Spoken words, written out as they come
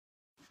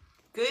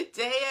Good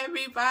day,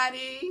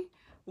 everybody.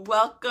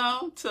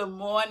 Welcome to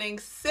Morning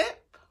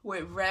Sip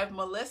with Rev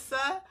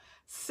Melissa.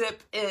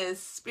 Sip is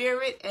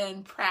spirit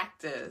and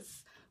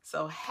practice.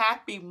 So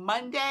happy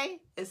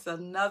Monday. It's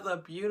another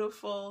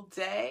beautiful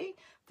day.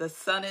 The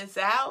sun is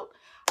out.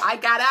 I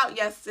got out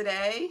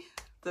yesterday.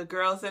 The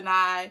girls and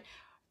I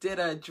did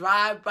a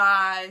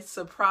drive-by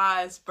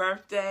surprise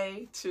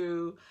birthday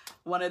to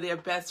one of their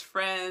best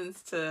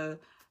friends to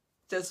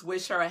just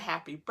wish her a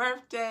happy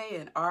birthday,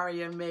 and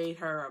Aria made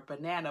her a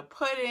banana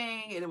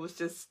pudding, and it was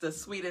just the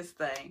sweetest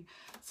thing.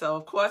 So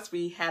of course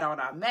we had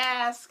on our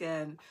mask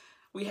and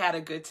we had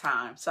a good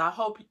time. So I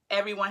hope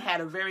everyone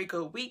had a very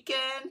good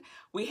weekend.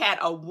 We had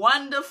a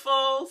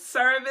wonderful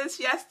service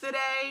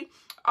yesterday,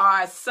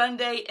 our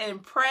Sunday in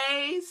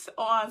Praise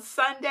on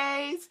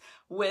Sundays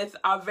with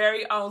our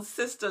very own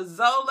Sister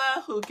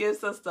Zola, who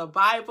gives us the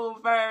Bible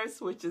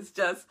verse, which is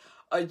just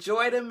a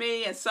joy to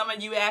me. And some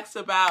of you asked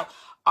about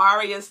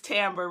Aria's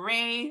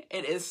tambourine.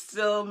 It is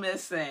still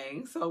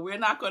missing. So we're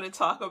not going to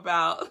talk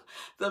about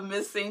the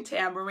missing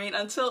tambourine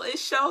until it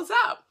shows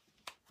up.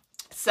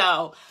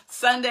 So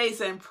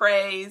Sundays in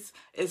Praise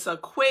is a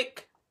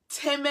quick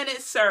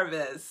 10-minute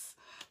service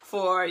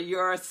for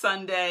your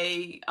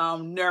Sunday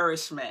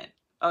nourishment.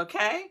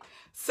 Okay?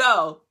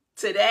 So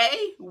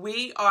today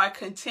we are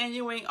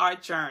continuing our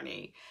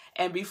journey.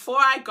 And before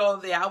I go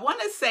there, I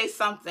want to say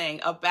something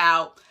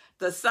about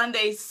the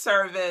Sunday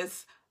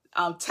service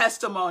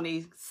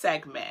testimony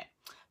segment.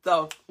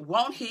 The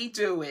Won't He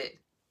Do It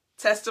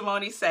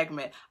testimony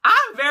segment.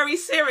 I'm very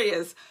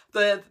serious.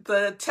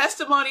 The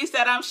testimonies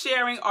that I'm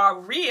sharing are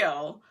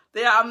real.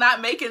 I'm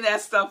not making that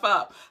stuff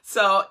up.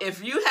 So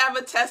if you have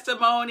a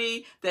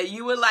testimony that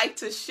you would like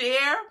to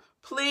share,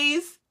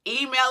 please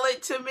email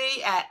it to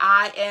me at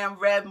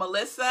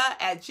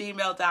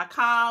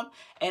iamrevmelissa@gmail.com,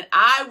 and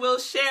I will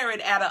share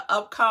it at an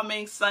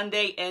upcoming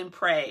Sunday in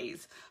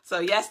Praise. So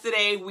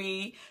yesterday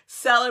we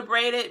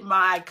celebrated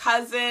my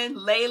cousin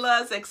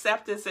Layla's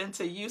acceptance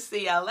into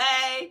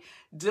UCLA,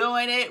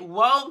 doing it.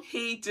 Won't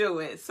he do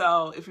it?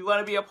 So if you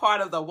want to be a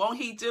part of the Won't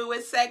He Do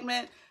It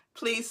segment,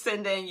 please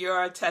send in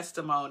your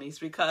testimonies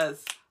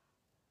because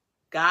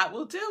God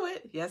will do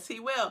it. Yes, he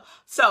will.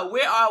 So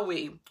where are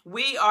we?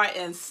 We are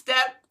in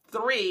step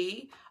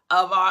 3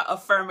 of our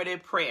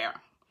affirmative prayer.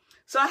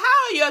 So how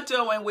are you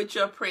doing with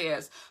your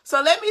prayers?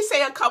 So let me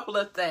say a couple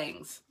of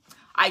things.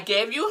 I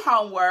gave you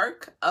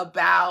homework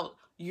about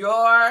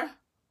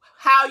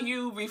how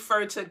you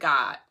refer to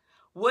God.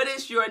 What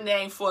is your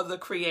name for the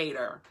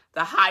Creator,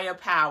 the higher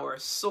power,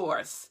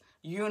 source,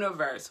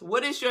 universe?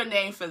 What is your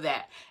name for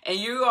that? And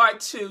you are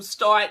to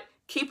start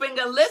keeping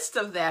a list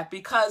of that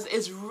because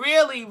it's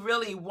really,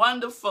 really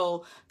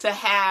wonderful to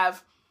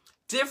have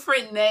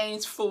different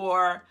names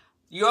for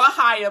your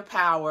higher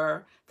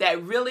power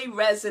that really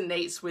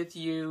resonates with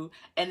you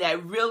and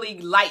that really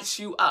lights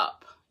you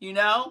up, you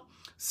know?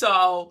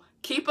 So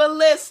keep a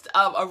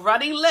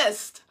running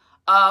list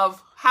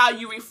of how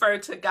you refer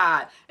to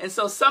God. And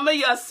so some of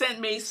y'all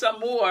sent me some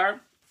more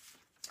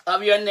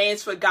of your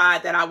names for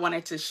God that I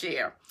wanted to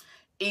share.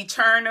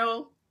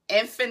 Eternal,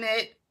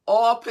 infinite,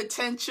 all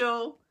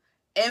potential,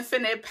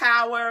 infinite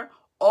power,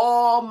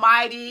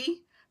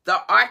 almighty,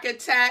 the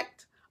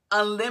architect,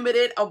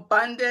 unlimited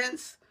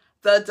abundance,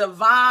 the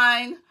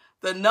divine,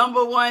 the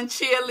number one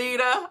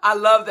cheerleader. I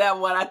love that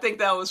one. I think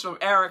that was from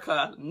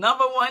Erica.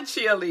 Number one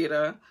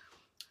cheerleader,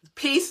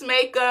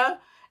 peacemaker,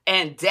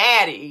 and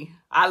daddy.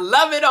 I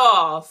love it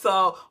all.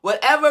 So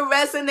whatever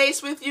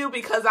resonates with you,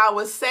 because I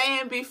was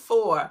saying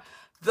before,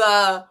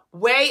 the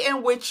way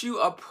in which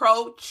you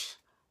approach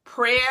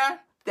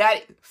prayer,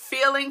 that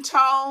feeling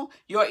tone,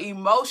 your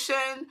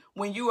emotion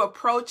when you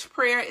approach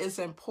prayer is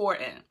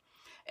important.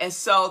 And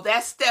so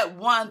that's step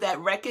 1, that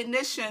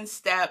recognition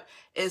step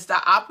is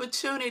the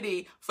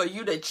opportunity for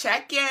you to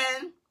check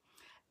in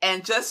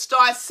and just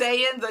start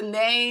saying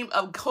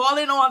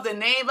calling on the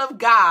name of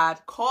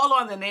God, call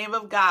on the name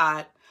of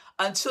God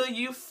until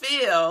you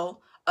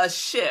feel a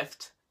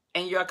shift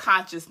in your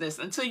consciousness,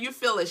 until you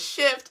feel a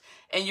shift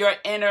in your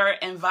inner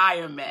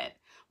environment.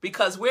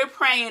 Because we're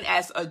praying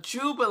as a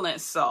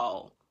jubilant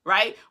soul,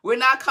 right? We're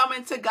not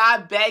coming to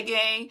God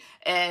begging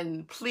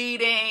and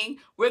pleading.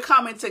 We're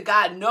coming to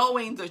God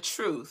knowing the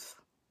truth,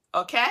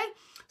 okay?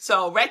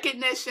 So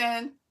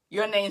recognition,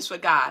 your names for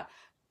God.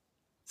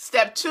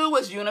 Step 2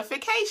 was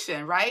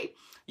unification, right?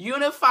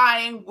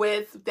 Unifying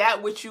with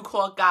that which you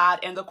call God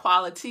and the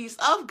qualities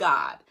of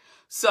God.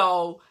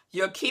 So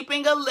you're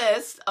keeping a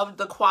list of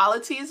the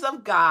qualities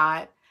of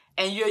God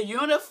and you're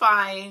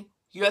unifying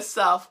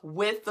yourself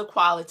with the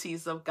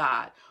qualities of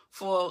God.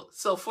 For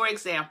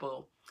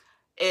example,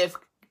 if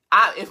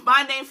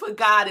my name for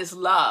God is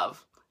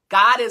love,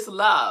 God is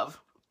love.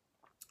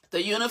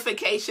 The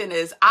unification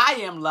is I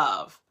am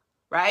love,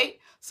 right?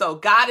 So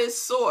God is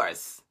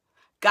source.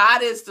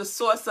 God is the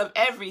source of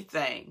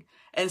everything.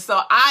 And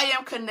so I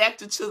am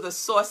connected to the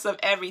source of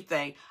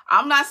everything.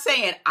 I'm not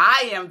saying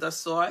I am the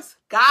source.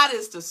 God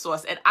is the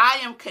source. And I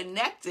am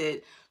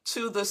connected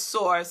to the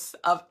source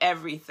of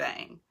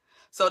everything.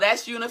 So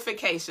that's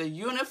unification,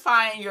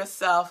 unifying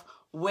yourself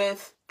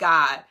with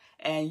God.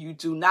 And you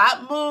do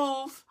not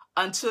move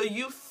until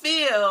you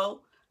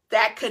feel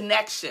that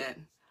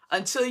connection,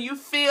 until you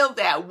feel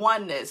that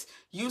oneness.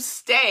 You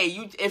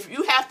stay. If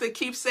you have to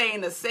keep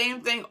saying the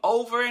same thing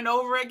over and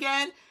over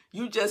again,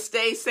 you just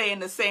stay saying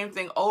the same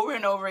thing over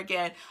and over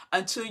again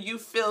until you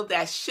feel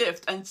that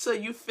shift, until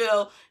you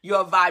feel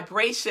your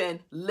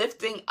vibration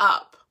lifting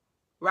up,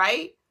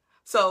 right?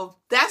 So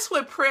that's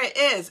what prayer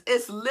is.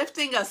 It's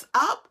lifting us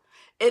up.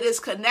 It is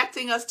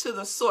connecting us to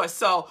the source.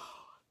 So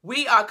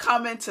we are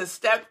coming to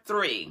step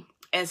 3.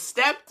 And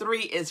step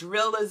 3 is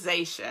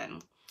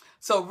realization.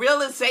 So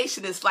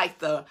realization is like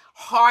the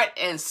heart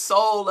and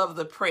soul of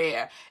the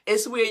prayer.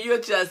 It's where you're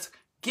just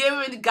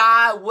giving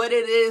God what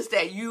it is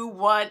that you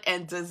want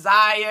and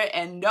desire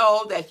and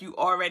know that you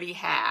already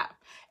have.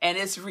 And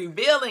it's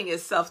revealing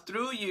itself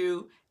through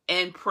you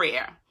in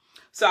prayer.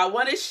 So I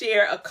want to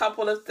share a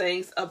couple of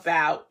things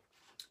about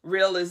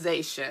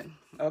realization,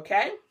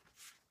 okay?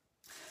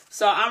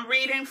 So I'm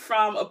reading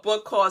from a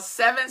book called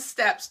 7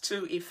 Steps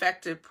to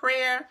Effective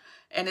Prayer,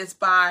 and it's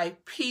by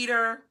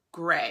Peter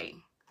Gray.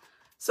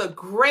 It's a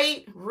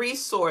great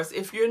resource.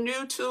 If you're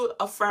new to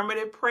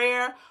affirmative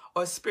prayer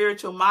or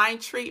spiritual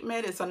mind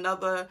treatment, it's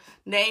another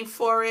name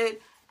for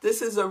it.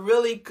 This is a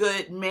really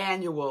good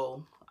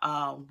manual.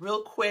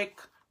 Real quick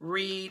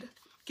read,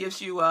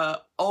 gives you an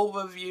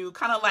overview,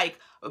 kind of like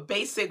a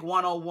basic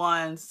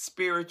 101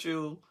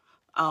 spiritual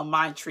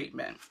mind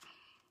treatment.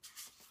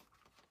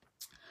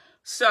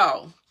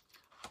 So,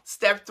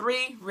 step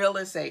 3,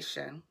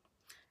 realization.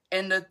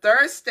 In the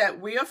 3rd step,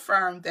 we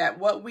affirm that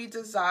what we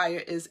desire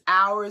is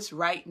ours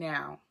right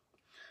now.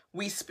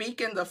 We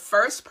speak in the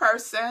first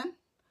person.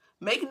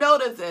 Make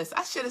note of this.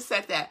 I should have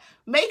said that.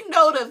 Make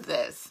note of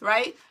this,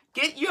 right?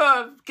 Get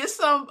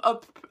some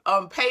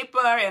paper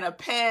and a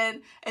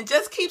pen and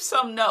just keep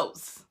some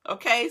notes,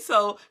 okay?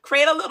 So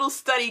create a little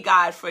study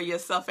guide for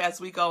yourself as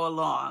we go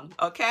along,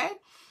 okay?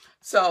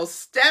 So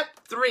step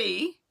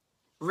 3,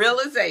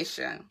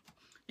 realization.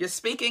 You're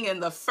speaking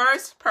in the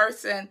first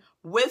person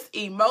with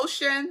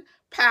emotion,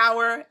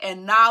 power,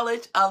 and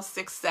knowledge of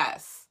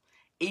success.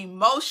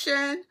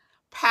 Emotion,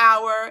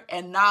 power,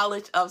 and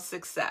knowledge of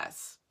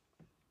success.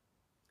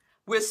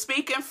 We're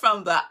speaking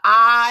from the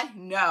I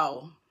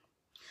know.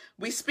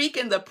 We speak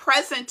in the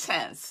present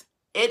tense.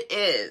 It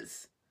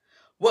is.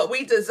 What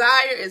we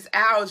desire is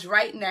ours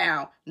right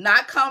now,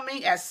 not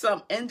coming at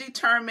some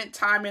indeterminate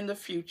time in the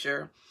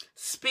future.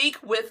 Speak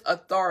with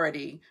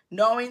authority,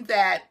 knowing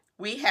that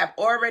we have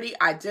already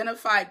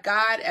identified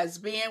God as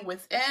being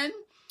within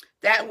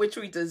that which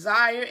we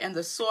desire and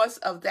the source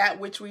of that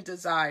which we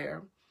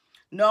desire.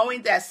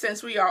 Knowing that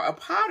since we are a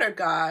part of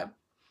God,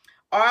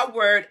 our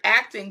word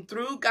acting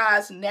through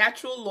God's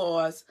natural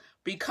laws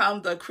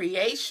become the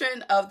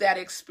creation of that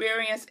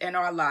experience in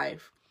our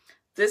life.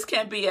 This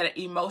can be an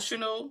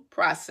emotional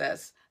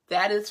process.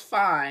 That is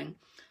fine.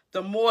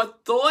 The more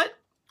thought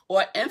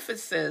or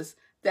emphasis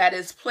that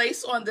is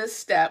placed on this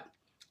step,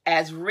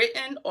 as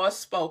written or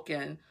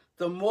spoken,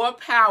 the more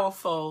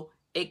powerful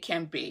it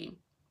can be.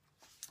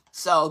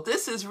 So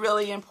this is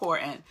really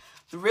important.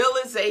 The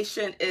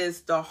realization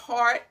is the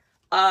heart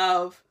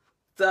of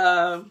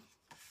the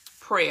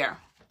prayer.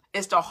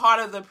 It's the heart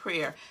of the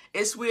prayer.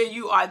 It's where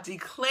you are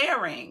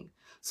declaring.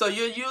 So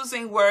you're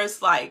using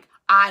words like,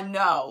 I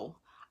know,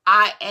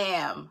 I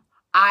am,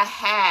 I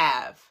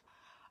have,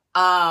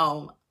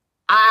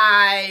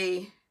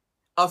 I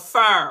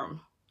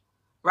affirm,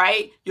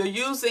 right? You're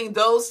using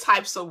those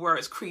types of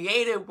words,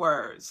 creative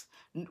words,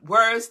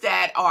 words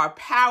that are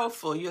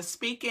powerful. You're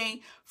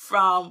speaking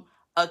from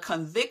a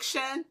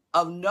conviction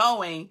of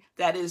knowing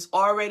that is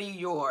already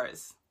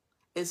yours.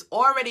 It's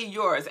already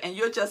yours, and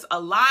you're just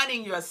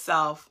aligning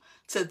yourself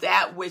to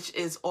that which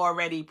is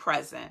already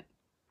present,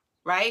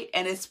 right?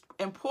 And it's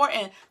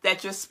important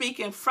that you're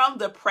speaking from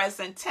the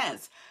present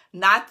tense,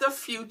 not the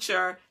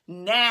future,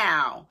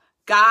 now.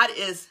 God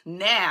is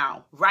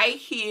now, right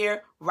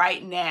here,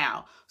 right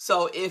now.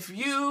 So if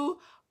you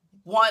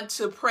want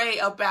to pray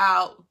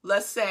about,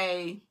 let's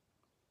say,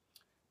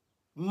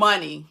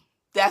 money,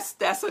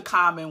 that's a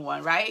common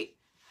one, right?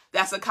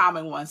 That's a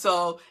common one.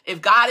 So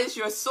if God is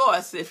your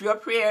source, if your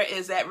prayer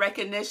is that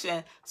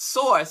recognition,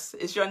 source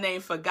is your name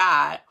for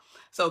God.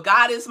 So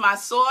God is my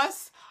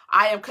source.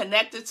 I am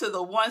connected to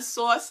the one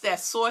source that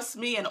sourced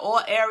me in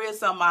all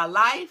areas of my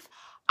life.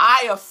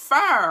 I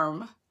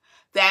affirm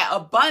that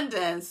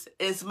abundance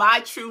is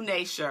my true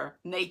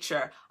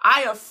nature.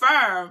 I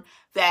affirm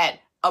that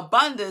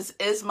abundance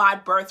is my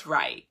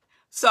birthright.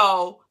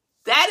 So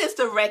that is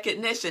the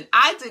recognition.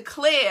 I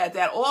declare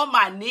that all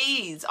my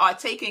needs are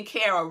taken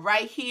care of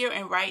right here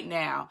and right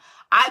now.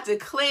 I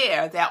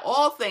declare that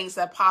all things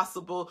are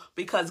possible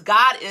because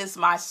God is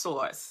my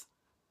source.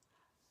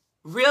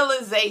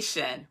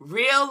 Realization,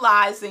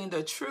 realizing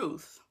the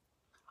truth,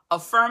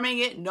 affirming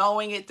it,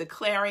 knowing it,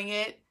 declaring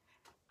it.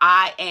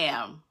 I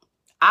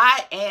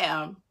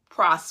am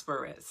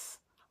prosperous.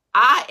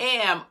 I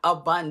am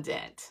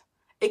abundant.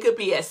 It could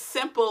be as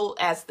simple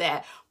as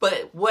that.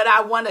 But what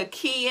I want to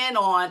key in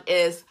on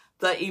is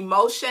the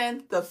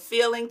emotion, the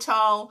feeling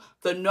tone,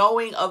 the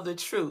knowing of the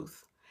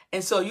truth.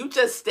 And so you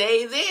just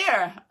stay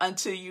there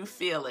until you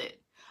feel it,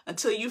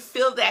 until you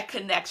feel that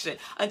connection,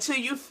 until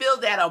you feel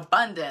that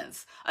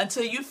abundance,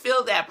 until you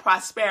feel that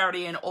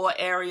prosperity in all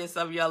areas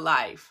of your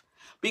life.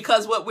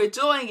 Because what we're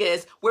doing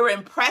is we're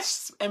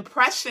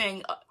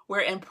impressing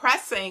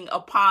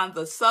upon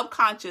the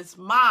subconscious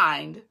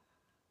mind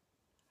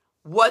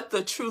what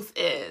the truth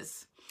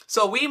is.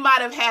 So we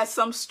might have had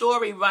some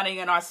story running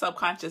in our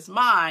subconscious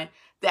mind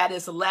that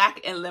is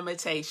lack and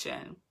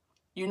limitation.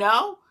 You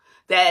know,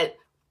 that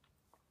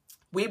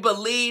we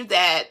believe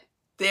that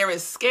there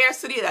is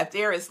scarcity, that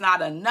there is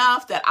not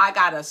enough, that I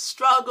gotta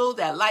struggle,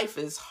 that life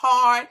is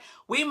hard.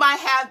 We might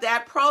have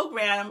that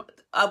program,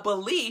 a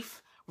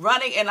belief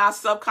running in our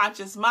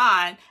subconscious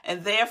mind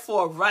and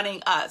therefore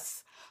running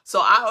us.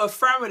 So our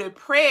affirmative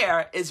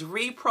prayer is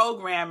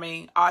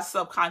reprogramming our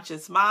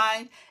subconscious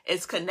mind.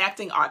 It's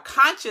connecting our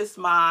conscious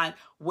mind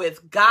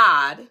with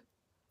God,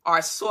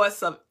 our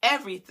source of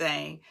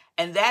everything.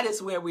 And that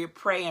is where we're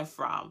praying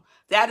from.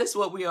 That is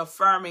what we're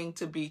affirming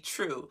to be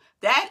true.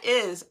 That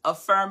is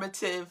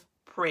affirmative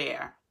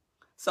prayer.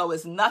 So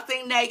it's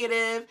nothing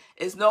negative.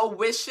 It's no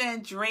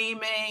wishing,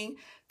 dreaming,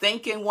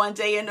 thinking one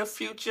day in the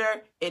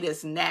future. It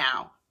is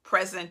now,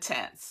 present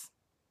tense.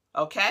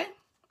 Okay?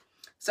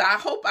 So I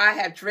hope I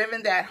have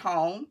driven that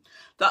home.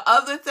 The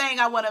other thing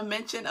I want to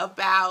mention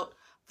about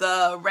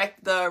the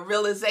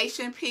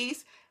realization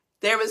piece,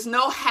 there is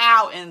no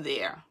how in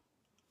there.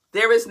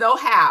 There is no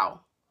how.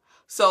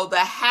 So the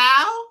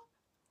how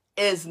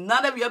is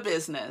none of your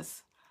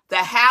business. The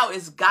how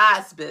is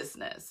God's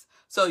business.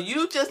 So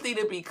you just need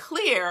to be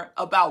clear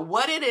about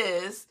what it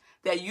is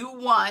that you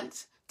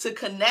want to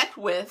connect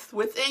with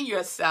within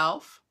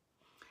yourself,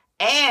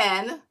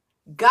 and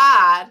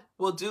God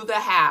will do the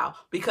how,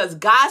 because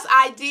God's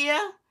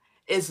idea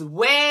is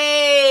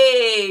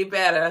way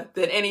better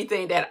than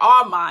anything that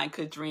our mind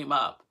could dream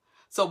up.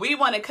 So we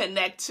want to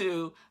connect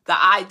to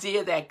the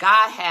idea that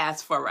God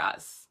has for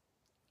us.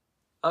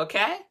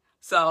 Okay?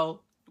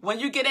 So when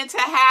you get into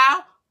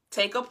how,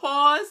 take a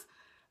pause,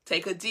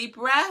 take a deep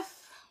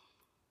breath,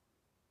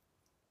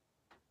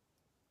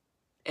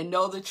 and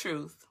know the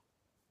truth.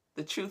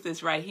 The truth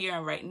is right here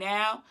and right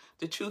now.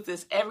 The truth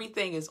is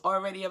everything is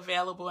already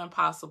available and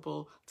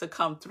possible to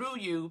come through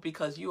you,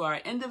 because you are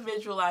an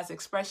individualized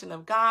expression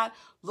of God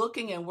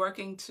looking and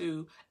working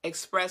to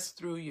express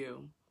through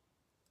you.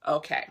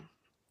 Okay.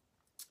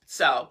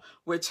 So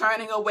we're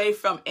turning away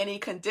from any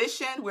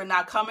condition. We're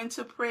not coming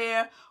to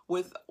prayer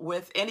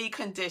with any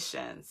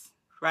conditions,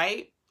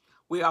 right?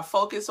 We are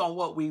focused on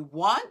what we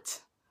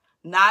want,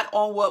 not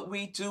on what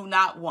we do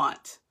not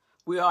want.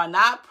 We are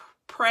not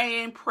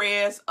praying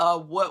prayers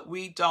of what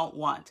we don't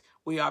want.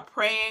 We are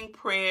praying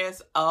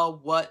prayers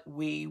of what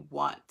we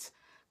want,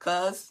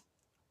 because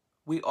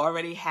we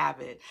already have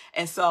it.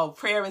 And so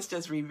prayer is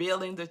just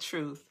revealing the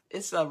truth.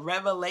 It's a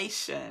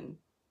revelation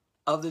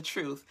of the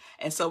truth.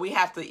 And so we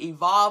have to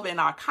evolve in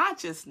our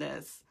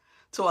consciousness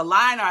to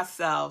align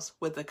ourselves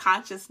with the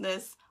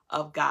consciousness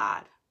of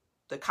God,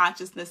 the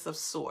consciousness of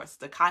Source,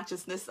 the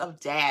consciousness of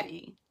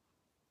Daddy.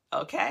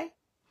 Okay?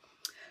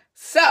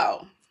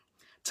 So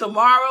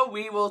tomorrow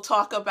we will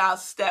talk about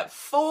step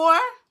 4,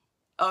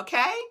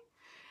 okay?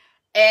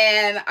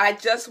 And I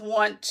just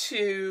want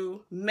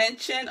to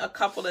mention a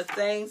couple of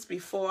things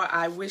before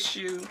I wish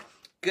you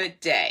good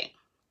day.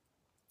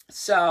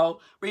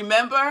 So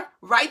remember,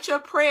 write your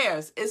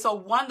prayers. It's a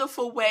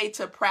wonderful way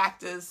to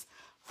practice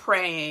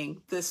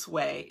praying this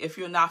way if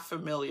you're not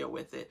familiar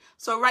with it.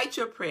 So write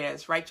your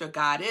prayers, write your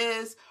God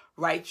is,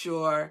 write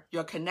your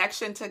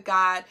connection to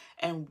God,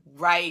 and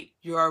write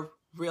your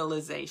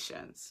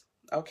realizations,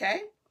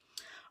 okay?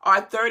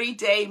 Our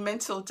 30-day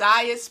mental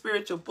diet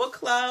spiritual book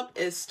club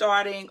is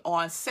starting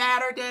on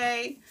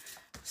Saturday.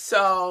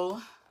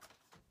 So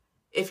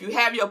if you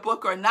have your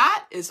book or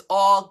not, it's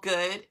all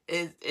good.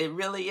 It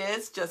really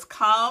is. Just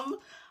come.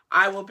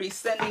 I will be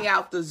sending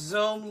out the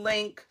Zoom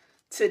link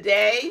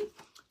today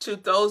to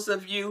those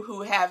of you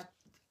who have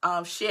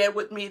shared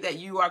with me that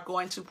you are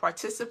going to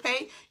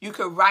participate. You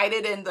could write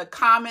it in the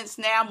comments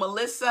now.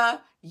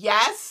 Melissa,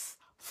 yes,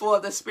 for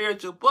the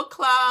Spiritual Book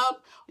Club.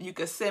 You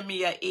can send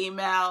me an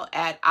email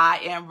at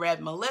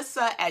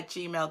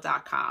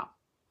iamredmelissa@gmail.com.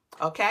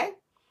 Okay?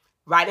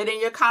 Write it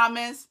in your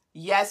comments.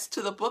 Yes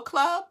to the book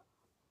club.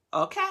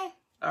 Okay?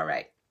 All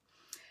right.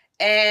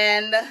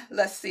 And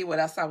let's see what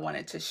else I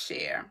wanted to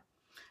share.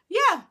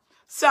 Yeah.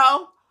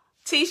 So,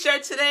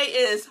 t-shirt today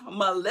is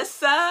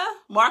Melissa.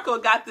 Marco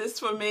got this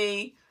for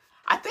me,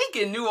 I think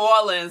in New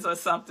Orleans or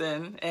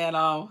something. And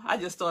I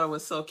just thought it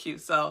was so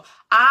cute. So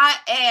I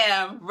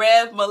am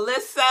Rev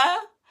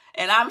Melissa,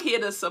 and I'm here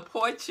to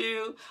support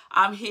you.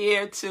 I'm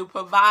here to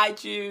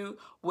provide you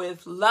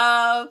with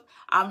love.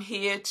 I'm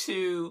here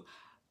to,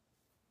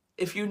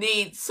 if you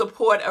need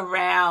support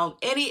around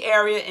any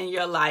area in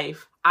your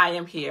life, I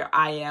am here.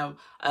 I am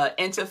an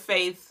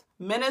interfaith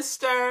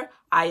minister.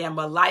 I am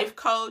a life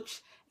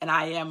coach, and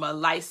I am a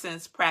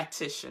licensed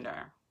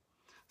practitioner.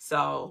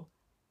 So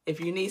if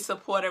you need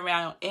support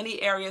around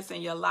any areas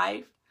in your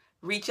life,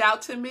 reach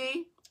out to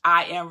me.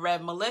 I am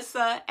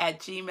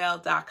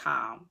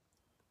RevMelissa@gmail.com.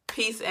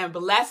 Peace and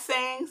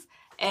blessings,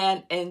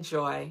 and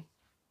enjoy.